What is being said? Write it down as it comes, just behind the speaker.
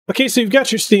Okay, so you've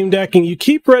got your Steam Deck and you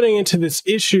keep running into this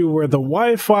issue where the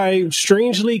Wi-Fi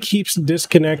strangely keeps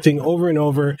disconnecting over and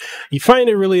over. You find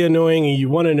it really annoying and you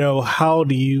want to know, how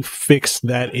do you fix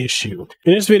that issue?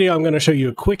 In this video, I'm going to show you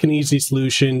a quick and easy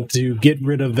solution to get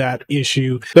rid of that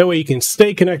issue. That way you can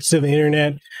stay connected to the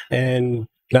internet and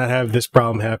not have this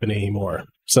problem happen anymore.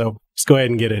 So let's go ahead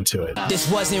and get into it. This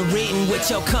wasn't written with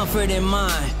your comfort in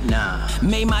mind. Nah.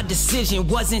 Made my decision,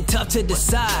 wasn't tough to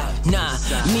decide. Nah.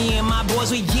 Me and my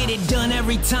boys, we get it done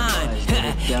every time.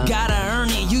 Gotta earn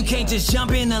it, you can't just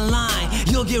jump in the line.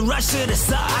 You'll get rushed to the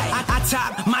side. I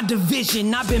top my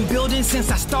division, I've been building since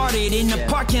I started. In the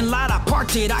parking lot, I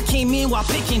parked it. I came in while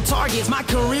picking targets. My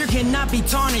career cannot be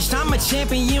tarnished. I'm a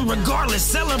champion regardless.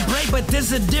 Celebrate, but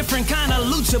this is a different kind of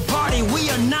lucha party. We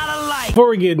are not alike. Before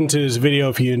we get into this video,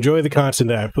 if you enjoy the content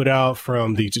that I put out,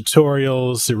 from the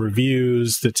tutorials, the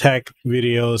reviews, the tech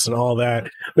videos, and all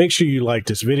that, make sure you like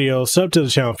this video, sub to the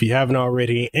channel if you haven't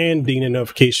already, and ding the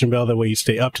notification bell. That way you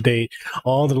stay up to date on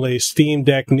all the latest Steam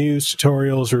Deck news,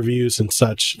 tutorials, reviews, and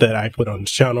such that I put on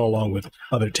this channel, along with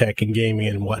other tech and gaming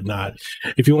and whatnot.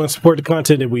 If you want to support the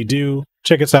content that we do,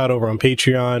 check us out over on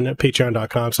Patreon,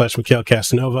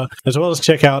 patreon.com/MikhailCasanova, as well as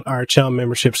check out our channel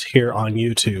memberships here on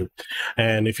YouTube.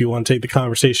 And if you want to take the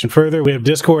conversation further, we have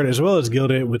Discord as well as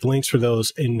Guilded, with links for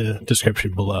those in the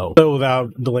description below. So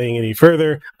without delaying any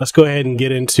further, let's go ahead and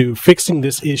get into fixing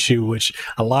this issue, which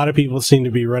a lot of people seem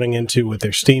to be running into with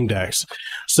their Steam Decks.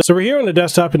 So we're here on the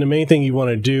desktop, and the main thing you want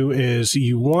to do is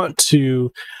you want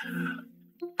to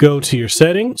go to your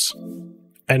settings,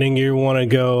 and then you want to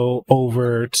go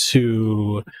over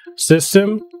to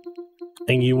System,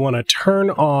 and you want to turn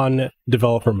on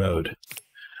developer mode.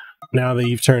 Now that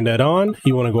you've turned that on,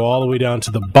 you want to go all the way down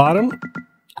to the bottom,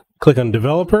 click on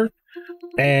developer,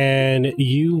 and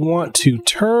you want to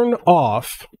turn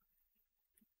off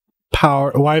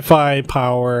Wi-Fi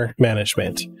power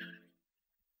management.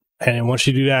 And once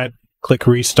you do that, click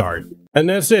restart. And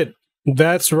that's it.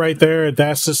 That's right there.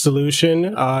 That's the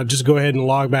solution. Just go ahead and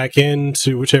log back in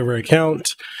to whichever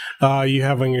account you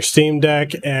have on your Steam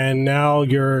Deck, and now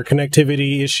your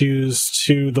connectivity issues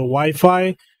to the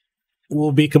Wi-Fi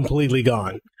will be completely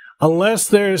gone. Unless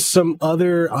there's some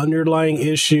other underlying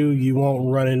issue, you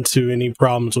won't run into any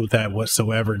problems with that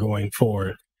whatsoever going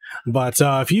forward. But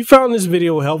if you found this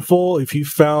video helpful, if you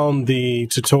found the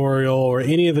tutorial or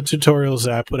any of the tutorials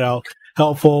that I put out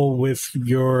helpful with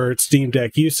your Steam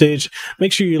Deck usage,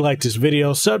 make sure you like this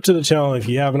video, sub to the channel if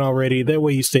you haven't already. That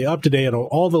way you stay up to date on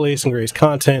all the latest and greatest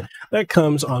content that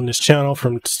comes on this channel,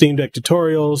 from Steam Deck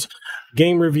tutorials,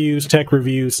 game reviews, tech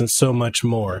reviews, and so much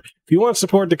more. If you want to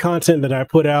support the content that I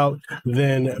put out,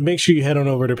 then make sure you head on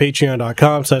over to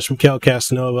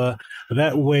patreon.com/MikhailCasanova.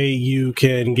 That way you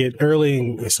can get early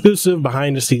and exclusive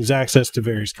behind the scenes access to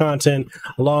various content,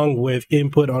 along with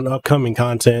input on upcoming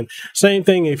content. Same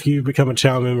thing if you become a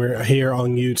channel member here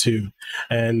on YouTube.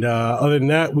 And other than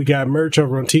that, we got merch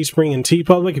over on Teespring and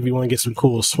TeePublic if you want to get some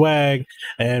cool swag.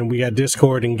 And we got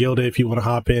Discord and Guilded if you want to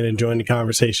hop in and join the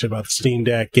conversation about the Steam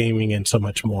Deck, gaming, and so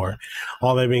much more.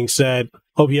 All that being said,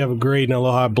 hope you have a great and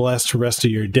aloha blessed rest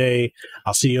of your day.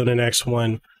 I'll see you on the next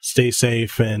one. Stay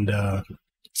safe, and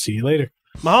see you later.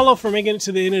 Mahalo for making it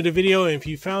to the end of the video. And if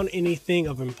you found anything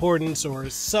of importance or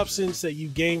substance that you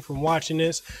gained from watching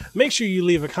this, make sure you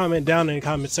leave a comment down in the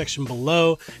comment section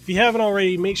below. If you haven't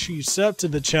already, make sure you sub to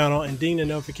the channel and ding the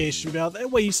notification bell. That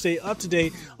way you stay up to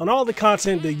date on all the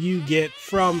content that you get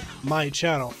from my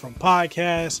channel, from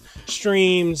podcasts,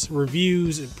 streams,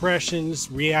 reviews, impressions,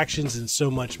 reactions, and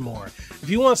so much more. If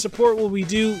you want to support what we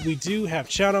do have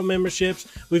channel memberships.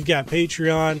 We've got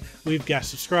Patreon, we've got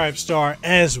Subscribestar,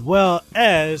 as well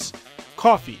as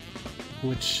coffee,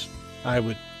 which I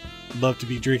would love to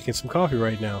be drinking some coffee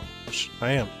right now, which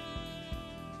I am.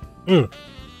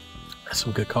 That's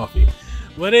some good coffee.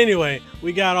 But anyway,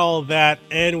 we got all of that,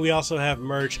 and we also have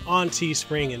merch on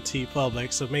Teespring and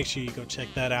TeePublic, so make sure you go check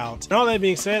that out. And all that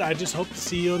being said, I just hope to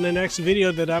see you in the next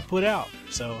video that I put out.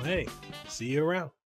 So hey, see you around.